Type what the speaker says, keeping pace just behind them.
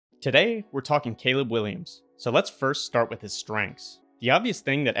Today, we're talking Caleb Williams, so let's first start with his strengths. The obvious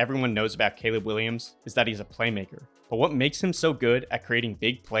thing that everyone knows about Caleb Williams is that he's a playmaker, but what makes him so good at creating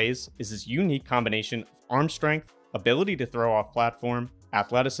big plays is his unique combination of arm strength, ability to throw off platform,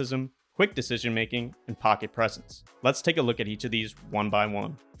 athleticism, quick decision making, and pocket presence. Let's take a look at each of these one by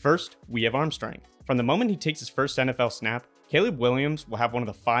one. First, we have arm strength. From the moment he takes his first NFL snap, Caleb Williams will have one of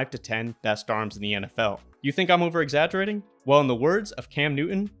the 5 to 10 best arms in the NFL. You think I'm over exaggerating? Well, in the words of Cam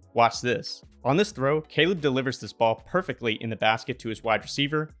Newton, watch this. On this throw, Caleb delivers this ball perfectly in the basket to his wide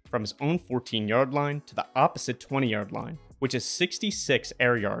receiver from his own 14-yard line to the opposite 20-yard line, which is 66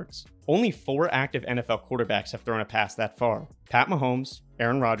 air yards. Only 4 active NFL quarterbacks have thrown a pass that far: Pat Mahomes,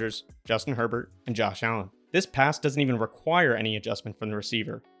 Aaron Rodgers, Justin Herbert, and Josh Allen. This pass doesn't even require any adjustment from the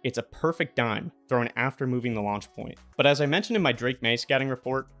receiver. It's a perfect dime, thrown after moving the launch point. But as I mentioned in my Drake May scouting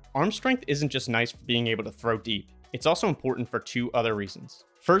report, arm strength isn't just nice for being able to throw deep. It's also important for 2 other reasons.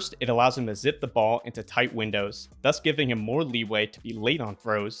 First, it allows him to zip the ball into tight windows, thus giving him more leeway to be late on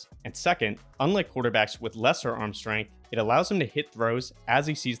throws. And second, unlike quarterbacks with lesser arm strength, it allows him to hit throws as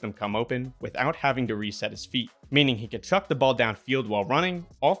he sees them come open without having to reset his feet, meaning he could chuck the ball downfield while running,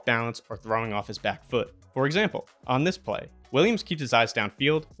 off balance, or throwing off his back foot. For example, on this play, Williams keeps his eyes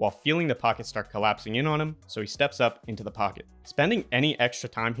downfield while feeling the pocket start collapsing in on him, so he steps up into the pocket. Spending any extra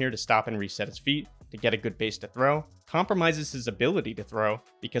time here to stop and reset his feet to get a good base to throw compromises his ability to throw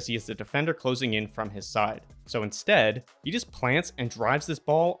because he is the defender closing in from his side. So instead, he just plants and drives this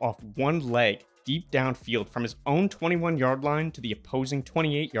ball off one leg deep downfield from his own 21-yard line to the opposing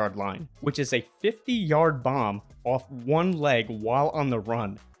 28-yard line, which is a 50-yard bomb off one leg while on the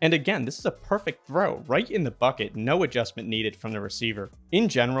run. And again, this is a perfect throw, right in the bucket, no adjustment needed from the receiver. In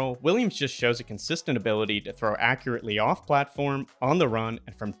general, Williams just shows a consistent ability to throw accurately off platform, on the run,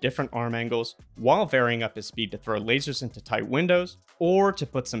 and from different arm angles, while varying up his speed to throw lasers into tight windows, or to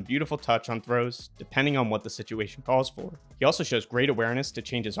put some beautiful touch on throws, depending on what the situation calls for. He also shows great awareness to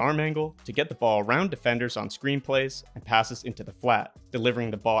change his arm angle, to get the ball around defenders on screen plays, and passes into the flat,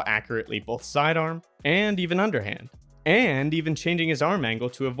 delivering the ball accurately both sidearm and even underhand. And even changing his arm angle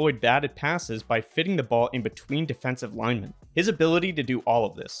to avoid batted passes by fitting the ball in between defensive linemen. His ability to do all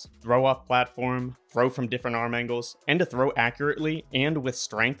of this, throw off platform, throw from different arm angles, and to throw accurately and with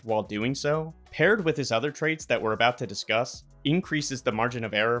strength while doing so, paired with his other traits that we're about to discuss, increases the margin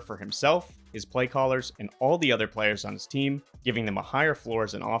of error for himself, his play callers, and all the other players on his team, giving them a higher floor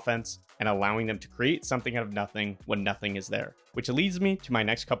as an offense and allowing them to create something out of nothing when nothing is there. Which leads me to my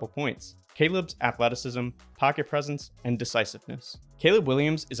next couple points: Caleb's athleticism, pocket presence, and decisiveness. Caleb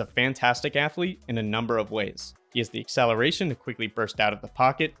Williams is a fantastic athlete in a number of ways. He has the acceleration to quickly burst out of the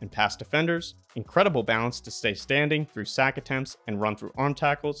pocket and pass defenders, incredible balance to stay standing through sack attempts and run through arm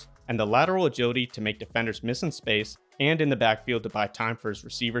tackles, and the lateral agility to make defenders miss in space and in the backfield to buy time for his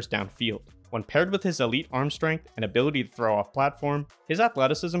receivers downfield. When paired with his elite arm strength and ability to throw off platform, his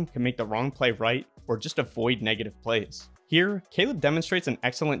athleticism can make the wrong play right or just avoid negative plays. Here, Caleb demonstrates an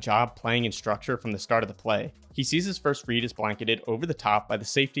excellent job playing in structure from the start of the play. He sees his first read is blanketed over the top by the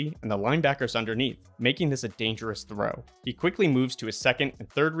safety and the linebackers underneath, making this a dangerous throw. He quickly moves to his second and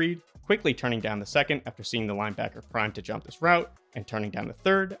third read, quickly turning down the second after seeing the linebacker primed to jump this route, and turning down the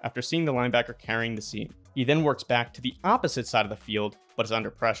third after seeing the linebacker carrying the seam. He then works back to the opposite side of the field, but is under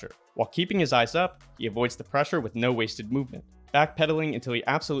pressure. While keeping his eyes up, he avoids the pressure with no wasted movement, backpedaling until he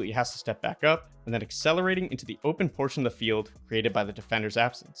absolutely has to step back up, and then accelerating into the open portion of the field created by the defender's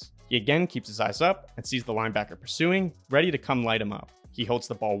absence. He again keeps his eyes up and sees the linebacker pursuing, ready to come light him up. He holds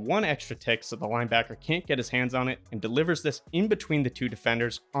the ball one extra tick so the linebacker can't get his hands on it and delivers this in between the 2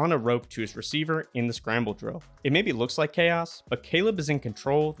 defenders on a rope to his receiver in the scramble drill. It maybe looks like chaos, but Caleb is in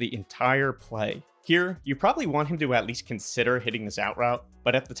control the entire play. Here, you probably want him to at least consider hitting this out route,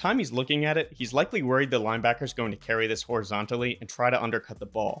 but at the time he's looking at it, he's likely worried the linebacker's going to carry this horizontally and try to undercut the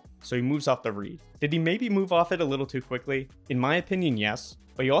ball, so he moves off the read. Did he maybe move off it a little too quickly? In my opinion, yes,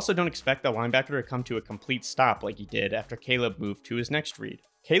 but you also don't expect the linebacker to come to a complete stop like he did after Caleb moved to his next read.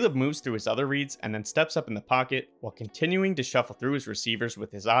 Caleb moves through his other reads and then steps up in the pocket while continuing to shuffle through his receivers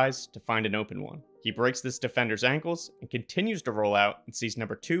with his eyes to find an open one. He breaks this defender's ankles and continues to roll out and sees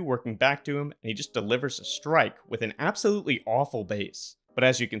number 2 working back to him, and he just delivers a strike with an absolutely awful base. But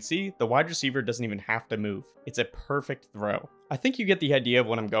as you can see, the wide receiver doesn't even have to move. It's a perfect throw. I think you get the idea of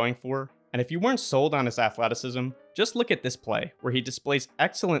what I'm going for, and if you weren't sold on his athleticism, just look at this play where he displays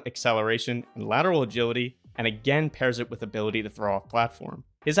excellent acceleration and lateral agility and again pairs it with ability to throw off platform.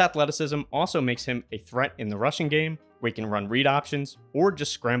 His athleticism also makes him a threat in the rushing game, where he can run read options or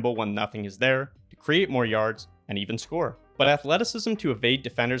just scramble when nothing is there to create more yards and even score. But athleticism to evade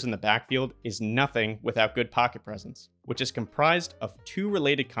defenders in the backfield is nothing without good pocket presence, which is comprised of two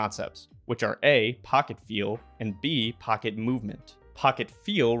related concepts, which are A, pocket feel, and B, pocket movement. Pocket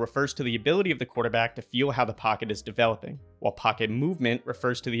feel refers to the ability of the quarterback to feel how the pocket is developing, while pocket movement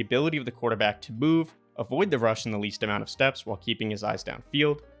refers to the ability of the quarterback to move, avoid the rush in the least amount of steps while keeping his eyes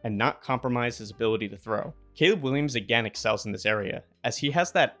downfield, and not compromise his ability to throw. Caleb Williams again excels in this area, as he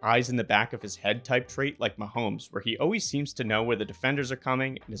has that eyes in the back of his head type trait like Mahomes, where he always seems to know where the defenders are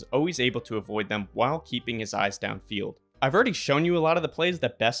coming and is always able to avoid them while keeping his eyes downfield. I've already shown you a lot of the plays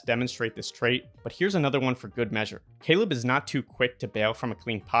that best demonstrate this trait, but here's another one for good measure. Caleb is not too quick to bail from a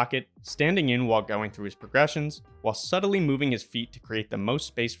clean pocket, standing in while going through his progressions, while subtly moving his feet to create the most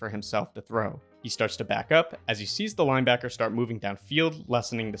space for himself to throw. He starts to back up as he sees the linebacker start moving downfield,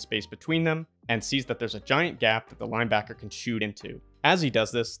 lessening the space between them, and sees that there's a giant gap that the linebacker can shoot into. As he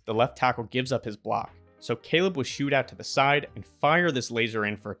does this, the left tackle gives up his block, so Caleb will shoot out to the side and fire this laser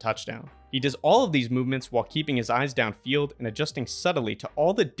in for a touchdown. He does all of these movements while keeping his eyes downfield and adjusting subtly to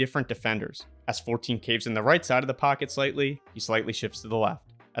all the different defenders. As 14 caves in the right side of the pocket slightly, he slightly shifts to the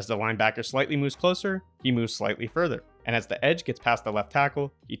left. As the linebacker slightly moves closer, he moves slightly further. And as the edge gets past the left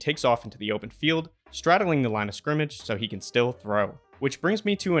tackle, he takes off into the open field, straddling the line of scrimmage so he can still throw. Which brings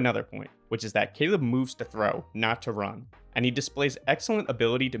me to another point, which is that Caleb moves to throw, not to run. And he displays excellent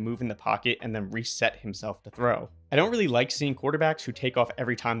ability to move in the pocket and then reset himself to throw. I don't really like seeing quarterbacks who take off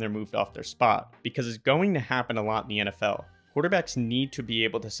every time they're moved off their spot, because it's going to happen a lot in the NFL. Quarterbacks need to be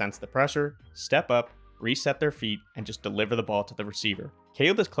able to sense the pressure, step up, reset their feet, and just deliver the ball to the receiver.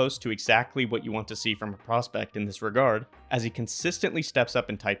 Caleb is close to exactly what you want to see from a prospect in this regard, as he consistently steps up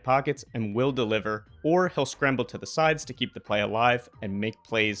in tight pockets and will deliver, or he'll scramble to the sides to keep the play alive and make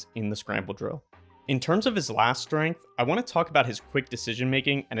plays in the scramble drill. In terms of his last strength, I want to talk about his quick decision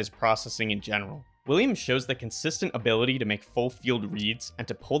making and his processing in general. Williams shows the consistent ability to make full field reads and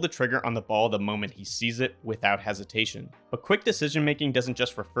to pull the trigger on the ball the moment he sees it without hesitation. But quick decision making doesn't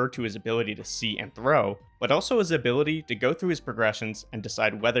just refer to his ability to see and throw, but also his ability to go through his progressions and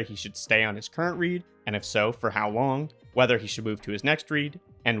decide whether he should stay on his current read, and if so, for how long, whether he should move to his next read,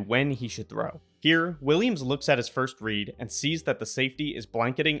 and when he should throw. Here, Williams looks at his first read and sees that the safety is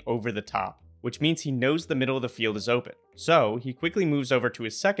blanketing over the top, which means he knows the middle of the field is open. So, he quickly moves over to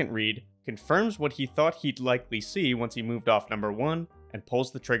his second read, confirms what he thought he'd likely see once he moved off number 1, and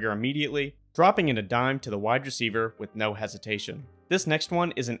pulls the trigger immediately, dropping in a dime to the wide receiver with no hesitation. This next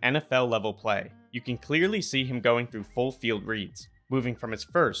one is an NFL level play. You can clearly see him going through full field reads, moving from his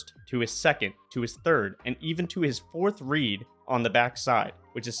first, to his second, to his third, and even to his fourth read on the backside,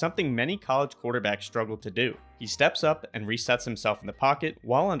 which is something many college quarterbacks struggle to do. He steps up and resets himself in the pocket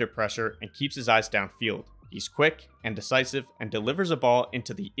while under pressure and keeps his eyes downfield. He's quick and decisive and delivers a ball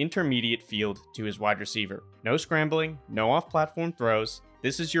into the intermediate field to his wide receiver. No scrambling, no off-platform throws.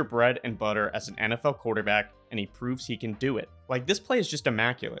 This is your bread and butter as an NFL quarterback, and he proves he can do it. Like, this play is just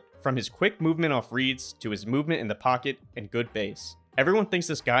immaculate, from his quick movement off reads to his movement in the pocket and good base. Everyone thinks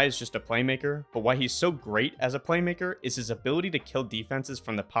this guy is just a playmaker, but why he's so great as a playmaker is his ability to kill defenses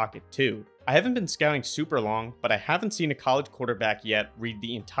from the pocket too. I haven't been scouting super long, but I haven't seen a college quarterback yet read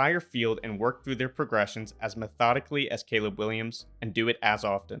the entire field and work through their progressions as methodically as Caleb Williams, and do it as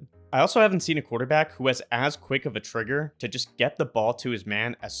often. I also haven't seen a quarterback who has as quick of a trigger to just get the ball to his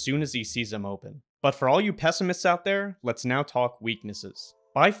man as soon as he sees him open. But for all you pessimists out there, let's now talk weaknesses.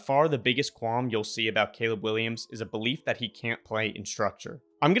 By far the biggest qualm you'll see about Caleb Williams is a belief that he can't play in structure.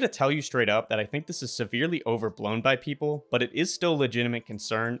 I'm going to tell you straight up that I think this is severely overblown by people, but it is still a legitimate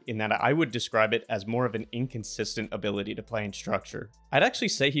concern in that I would describe it as more of an inconsistent ability to play in structure. I'd actually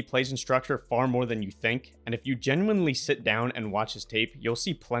say he plays in structure far more than you think, and if you genuinely sit down and watch his tape, you'll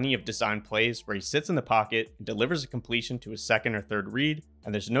see plenty of design plays where he sits in the pocket and delivers a completion to his second or third read,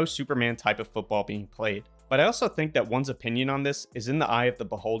 and there's no Superman type of football being played. But I also think that one's opinion on this is in the eye of the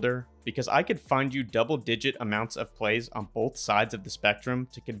beholder, because I could find you double-digit amounts of plays on both sides of the spectrum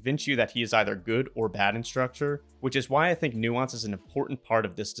to convince you that he is either good or bad in structure, which is why I think nuance is an important part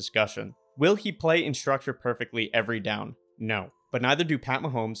of this discussion. Will he play in structure perfectly every down? No, but neither do Pat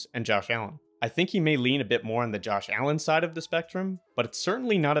Mahomes and Josh Allen. I think he may lean a bit more on the Josh Allen side of the spectrum, but it's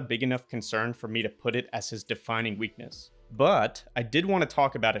certainly not a big enough concern for me to put it as his defining weakness. But I did want to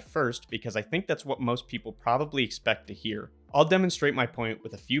talk about it first because I think that's what most people probably expect to hear. I'll demonstrate my point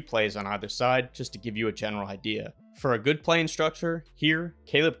with a few plays on either side just to give you a general idea. For a good play in structure, here,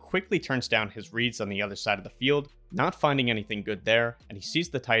 Caleb quickly turns down his reads on the other side of the field, not finding anything good there, and he sees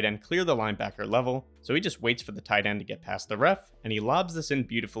the tight end clear the linebacker level, so he just waits for the tight end to get past the ref, and he lobs this in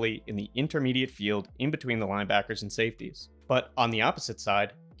beautifully in the intermediate field in between the linebackers and safeties. But on the opposite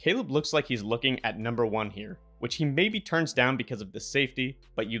side, Caleb looks like he's looking at number 1 here, which he maybe turns down because of the safety,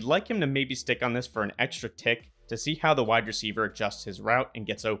 but you'd like him to maybe stick on this for an extra tick to see how the wide receiver adjusts his route and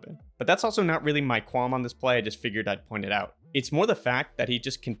gets open. But that's also not really my qualm on this play, I just figured I'd point it out. It's more the fact that he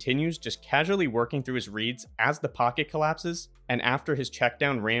just continues just casually working through his reads as the pocket collapses and after his check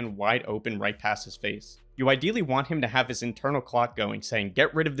down ran wide open right past his face. You ideally want him to have his internal clock going saying,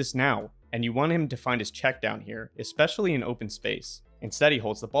 get rid of this now, and you want him to find his check down here, especially in open space. Instead, he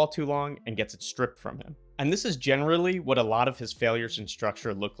holds the ball too long and gets it stripped from him. And this is generally what a lot of his failures in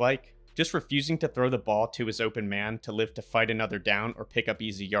structure look like, just refusing to throw the ball to his open man to live to fight another down or pick up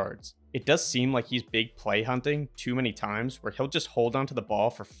easy yards. It does seem like he's big play hunting too many times where he'll just hold onto the ball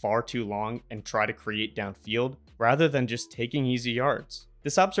for far too long and try to create downfield rather than just taking easy yards.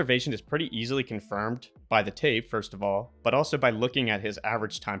 This observation is pretty easily confirmed by the tape, first of all, but also by looking at his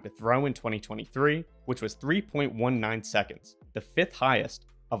average time to throw in 2023, which was 3.19 seconds, the 5th highest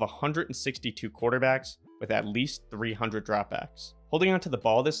of 162 quarterbacks with at least 300 dropbacks. Holding onto the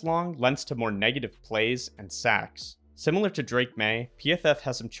ball this long lends to more negative plays and sacks. Similar to Drake Maye, PFF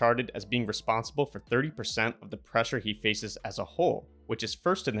has him charted as being responsible for 30% of the pressure he faces as a whole, which is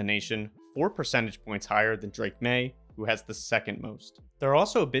first in the nation, 4 percentage points higher than Drake Maye, who has the second most. There are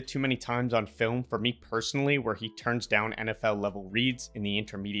also a bit too many times on film for me personally where he turns down NFL level reads in the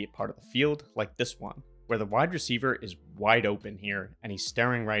intermediate part of the field, like this one, where the wide receiver is wide open here and he's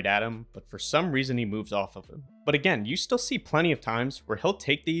staring right at him, but for some reason he moves off of him. But again, you still see plenty of times where he'll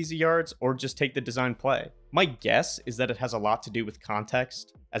take the easy yards or just take the design play. My guess is that it has a lot to do with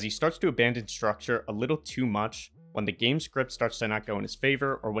context, as he starts to abandon structure a little too much when the game script starts to not go in his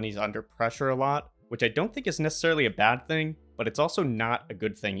favor or when he's under pressure a lot, which I don't think is necessarily a bad thing, but it's also not a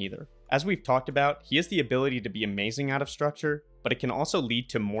good thing either. As we've talked about, he has the ability to be amazing out of structure, but it can also lead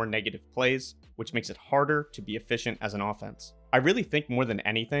to more negative plays, which makes it harder to be efficient as an offense. I really think more than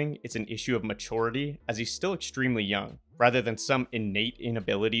anything, it's an issue of maturity, as he's still extremely young, rather than some innate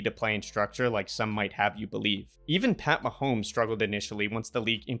inability to play in structure like some might have you believe. Even Pat Mahomes struggled initially once the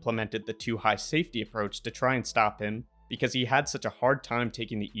league implemented the too high safety approach to try and stop him, because he had such a hard time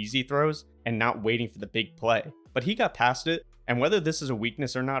taking the easy throws and not waiting for the big play. But he got past it, and whether this is a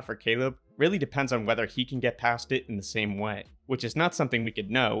weakness or not for Caleb really depends on whether he can get past it in the same way, which is not something we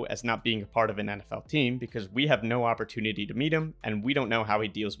could know as not being a part of an NFL team because we have no opportunity to meet him and we don't know how he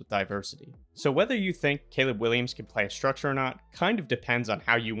deals with diversity. So whether you think Caleb Williams can play a structure or not kind of depends on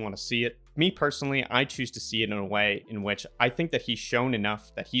how you want to see it. Me personally, I choose to see it in a way in which I think that he's shown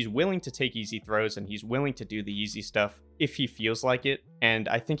enough that he's willing to take easy throws and he's willing to do the easy stuff if he feels like it, and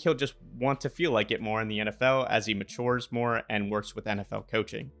I think he'll just want to feel like it more in the NFL as he matures more and works with NFL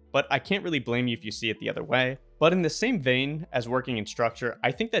coaching. But I can't really blame you if you see it the other way. But in the same vein as working in structure,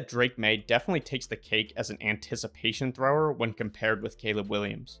 I think that Drake Maye definitely takes the cake as an anticipation thrower when compared with Caleb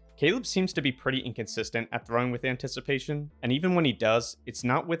Williams. Caleb seems to be pretty inconsistent at throwing with anticipation, and even when he does, it's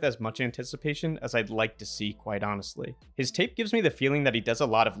not with as much anticipation as I'd like to see, quite honestly. His tape gives me the feeling that he does a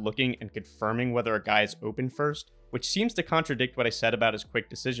lot of looking and confirming whether a guy is open first, which seems to contradict what I said about his quick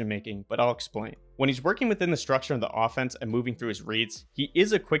decision making, but I'll explain. When he's working within the structure of the offense and moving through his reads, he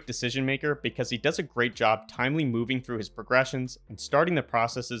is a quick decision maker because he does a great job timely moving through his progressions and starting the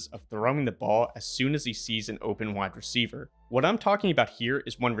processes of throwing the ball as soon as he sees an open wide receiver. What I'm talking about here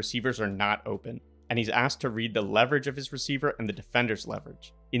is when receivers are not open, and he's asked to read the leverage of his receiver and the defender's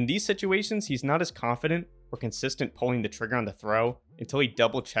leverage. In these situations, he's not as confident or consistent pulling the trigger on the throw until he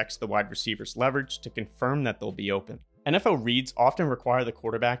double checks the wide receiver's leverage to confirm that they'll be open. NFL reads often require the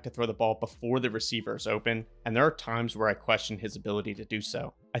quarterback to throw the ball before the receiver is open, and there are times where I question his ability to do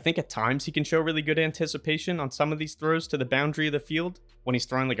so. I think at times he can show really good anticipation on some of these throws to the boundary of the field when he's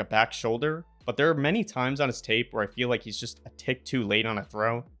throwing like a back shoulder, but there are many times on his tape where I feel like he's just a tick too late on a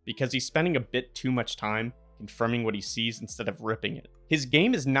throw because he's spending a bit too much time confirming what he sees instead of ripping it. His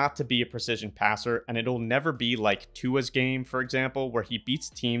game is not to be a precision passer, and it'll never be like Tua's game, for example, where he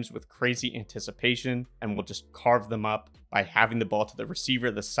beats teams with crazy anticipation and will just carve them up by having the ball to the receiver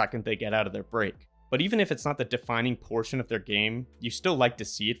the second they get out of their break. But even if it's not the defining portion of their game, you still like to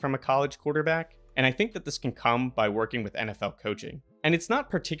see it from a college quarterback, and I think that this can come by working with NFL coaching. And it's not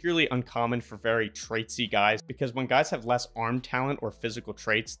particularly uncommon for very traitsy guys, because when guys have less arm talent or physical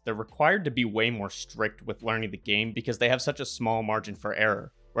traits, they're required to be way more strict with learning the game because they have such a small margin for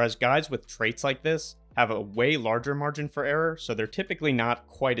error. Whereas guys with traits like this have a way larger margin for error, so they're typically not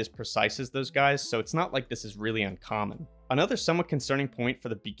quite as precise as those guys, so it's not like this is really uncommon. Another somewhat concerning point for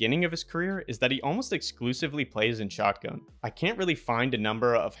the beginning of his career is that he almost exclusively plays in shotgun. I can't really find a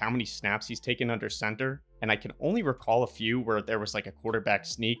number of how many snaps he's taken under center, and I can only recall a few where there was like a quarterback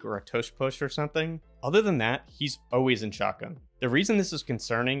sneak or a tush push or something. Other than that, he's always in shotgun. The reason this is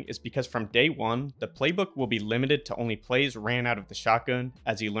concerning is because from day one, the playbook will be limited to only plays ran out of the shotgun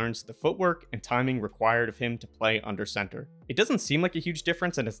as he learns the footwork and timing required of him to play under center. It doesn't seem like a huge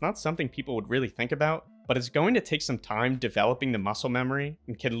difference, and it's not something people would really think about, but it's going to take some time developing the muscle memory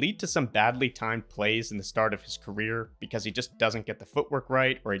and can lead to some badly timed plays in the start of his career because he just doesn't get the footwork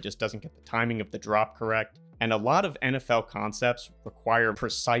right or he just doesn't get the timing of the drop correct. And a lot of NFL concepts require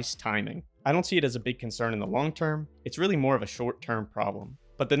precise timing. I don't see it as a big concern in the long term, it's really more of a short-term problem.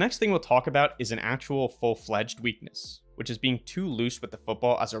 But the next thing we'll talk about is an actual full-fledged weakness, which is being too loose with the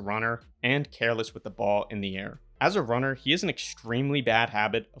football as a runner and careless with the ball in the air. As a runner, he has an extremely bad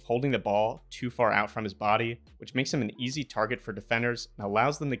habit of holding the ball too far out from his body, which makes him an easy target for defenders and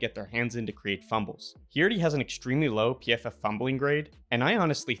allows them to get their hands in to create fumbles. He already has an extremely low PFF fumbling grade, and I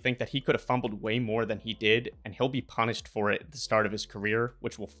honestly think that he could have fumbled way more than he did, and he'll be punished for it at the start of his career,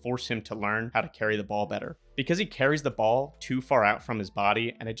 which will force him to learn how to carry the ball better. Because he carries the ball too far out from his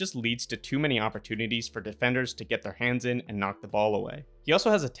body, and it just leads to too many opportunities for defenders to get their hands in and knock the ball away. He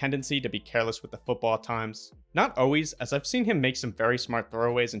also has a tendency to be careless with the football at times. Not always, as I've seen him make some very smart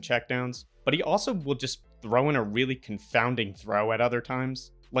throwaways and checkdowns, but he also will just throw in a really confounding throw at other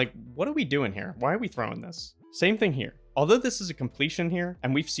times. Like, what are we doing here? Why are we throwing this? Same thing here. Although this is a completion here,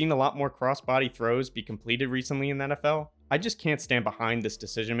 and we've seen a lot more crossbody throws be completed recently in the NFL, I just can't stand behind this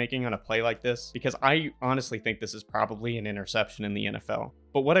decision making on a play like this because I honestly think this is probably an interception in the NFL.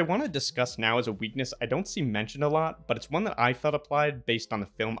 But what I want to discuss now is a weakness I don't see mentioned a lot, but it's one that I felt applied based on the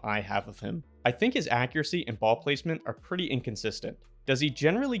film I have of him. I think his accuracy and ball placement are pretty inconsistent. Does he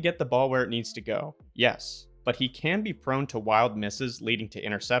generally get the ball where it needs to go? Yes, but he can be prone to wild misses leading to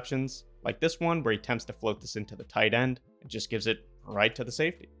interceptions, like this one where he attempts to float this into the tight end and just gives it right to the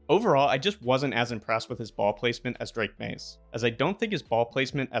safety. Overall, I just wasn't as impressed with his ball placement as Drake Maye's, as I don't think his ball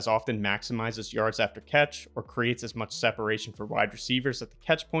placement as often maximizes yards after catch or creates as much separation for wide receivers at the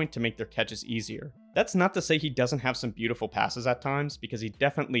catch point to make their catches easier. That's not to say he doesn't have some beautiful passes at times, because he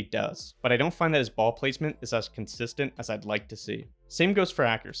definitely does, but I don't find that his ball placement is as consistent as I'd like to see. Same goes for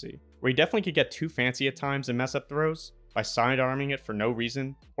accuracy, where he definitely could get too fancy at times and mess up throws by sidearming it for no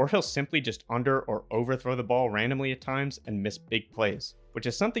reason, or he'll simply just under or overthrow the ball randomly at times and miss big plays, which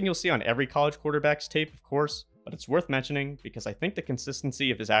is something you'll see on every college quarterback's tape, of course, but it's worth mentioning because I think the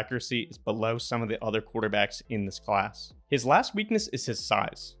consistency of his accuracy is below some of the other quarterbacks in this class. His last weakness is his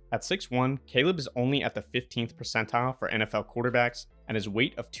size. At 6'1", Caleb is only at the 15th percentile for NFL quarterbacks, and his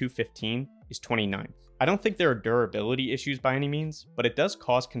weight of 215 is 29th. I don't think there are durability issues by any means, but it does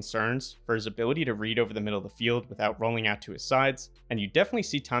cause concerns for his ability to read over the middle of the field without rolling out to his sides, and you definitely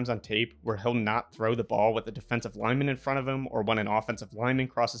see times on tape where he'll not throw the ball with a defensive lineman in front of him or when an offensive lineman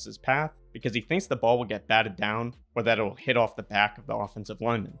crosses his path because he thinks the ball will get batted down or that it will hit off the back of the offensive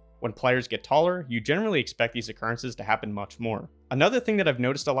lineman. When players get taller, you generally expect these occurrences to happen much more. Another thing that I've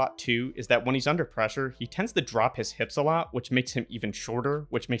noticed a lot too is that when he's under pressure, he tends to drop his hips a lot, which makes him even shorter,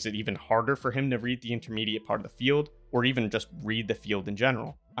 which makes it even harder for him to read the intermediate part of the field, or even just read the field in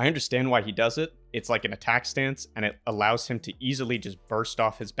general. I understand why he does it. It's like an attack stance, and it allows him to easily just burst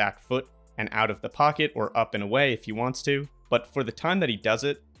off his back foot and out of the pocket or up and away if he wants to. But for the time that he does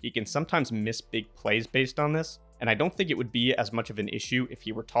it, he can sometimes miss big plays based on this, and I don't think it would be as much of an issue if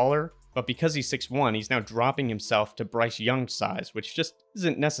he were taller, but because he's 6'1", he's now dropping himself to Bryce Young's size, which just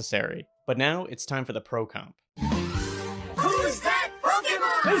isn't necessary. But now it's time for the pro comp. Who's that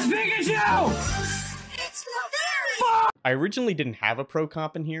Pokemon? As big as you! It's Clefairy! I originally didn't have a pro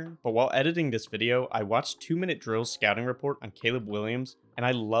comp in here, but while editing this video, I watched 2 Minute Drill's scouting report on Caleb Williams, and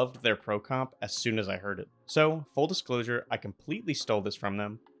I loved their pro comp as soon as I heard it. So, full disclosure, I completely stole this from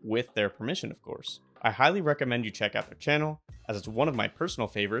them, with their permission of course. I highly recommend you check out their channel, as it's one of my personal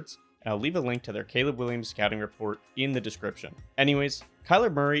favorites, and I'll leave a link to their Caleb Williams scouting report in the description. Anyways,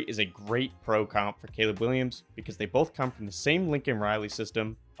 Kyler Murray is a great pro comp for Caleb Williams because they both come from the same Lincoln Riley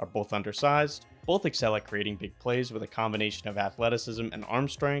system, are both undersized, both excel at creating big plays with a combination of athleticism and arm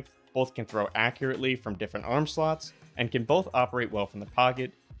strength, both can throw accurately from different arm slots, and can both operate well from the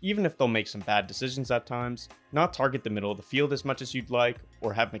pocket, even if they'll make some bad decisions at times, not target the middle of the field as much as you'd like,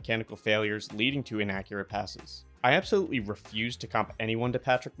 or have mechanical failures leading to inaccurate passes. I absolutely refuse to comp anyone to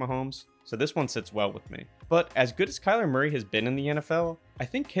Patrick Mahomes, so this one sits well with me. But as good as Kyler Murray has been in the NFL, I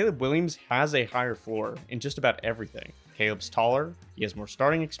think Caleb Williams has a higher floor in just about everything. Caleb's taller, he has more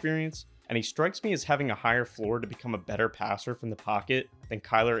starting experience, and he strikes me as having a higher floor to become a better passer from the pocket than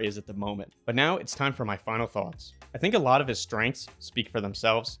Kyler is at the moment. But now it's time for my final thoughts. I think a lot of his strengths speak for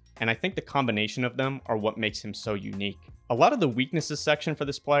themselves, and I think the combination of them are what makes him so unique. A lot of the weaknesses section for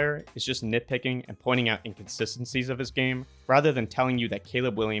this player is just nitpicking and pointing out inconsistencies of his game, rather than telling you that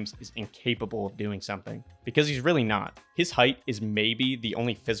Caleb Williams is incapable of doing something, because he's really not. His height is maybe the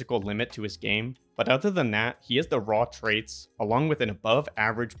only physical limit to his game, but other than that, he has the raw traits, along with an above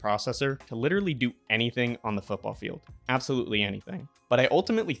average processor, to literally do anything on the football field. Absolutely anything. But I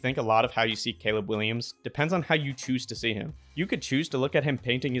ultimately think a lot of how you see Caleb Williams depends on how you choose to see him. You could choose to look at him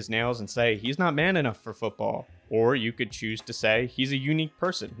painting his nails and say he's not man enough for football. Or you could choose to say he's a unique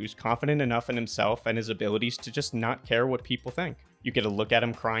person who's confident enough in himself and his abilities to just not care what people think. You get to look at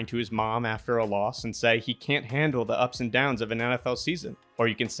him crying to his mom after a loss and say he can't handle the ups and downs of an NFL season. Or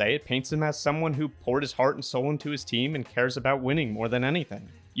you can say it paints him as someone who poured his heart and soul into his team and cares about winning more than anything.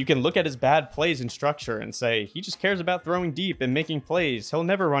 You can look at his bad plays and structure and say he just cares about throwing deep and making plays. He'll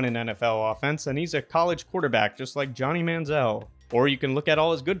never run an NFL offense and he's a college quarterback just like Johnny Manziel. Or you can look at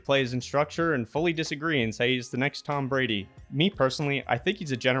all his good plays and structure and fully disagree and say he's the next Tom Brady. Me personally, I think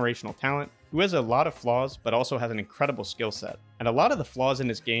he's a generational talent who has a lot of flaws but also has an incredible skill set. And a lot of the flaws in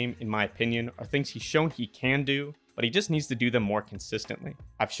his game, in my opinion, are things he's shown he can do, but he just needs to do them more consistently.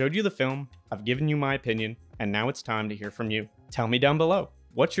 I've showed you the film, I've given you my opinion, and now it's time to hear from you. Tell me down below,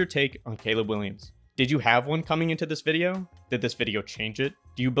 what's your take on Caleb Williams? Did you have one coming into this video? Did this video change it?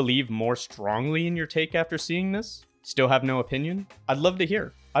 Do you believe more strongly in your take after seeing this? Still have no opinion? I'd love to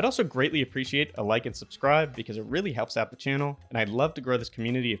hear. I'd also greatly appreciate a like and subscribe because it really helps out the channel, and I'd love to grow this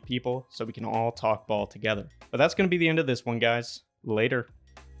community of people so we can all talk ball together. But that's going to be the end of this one, guys. Later.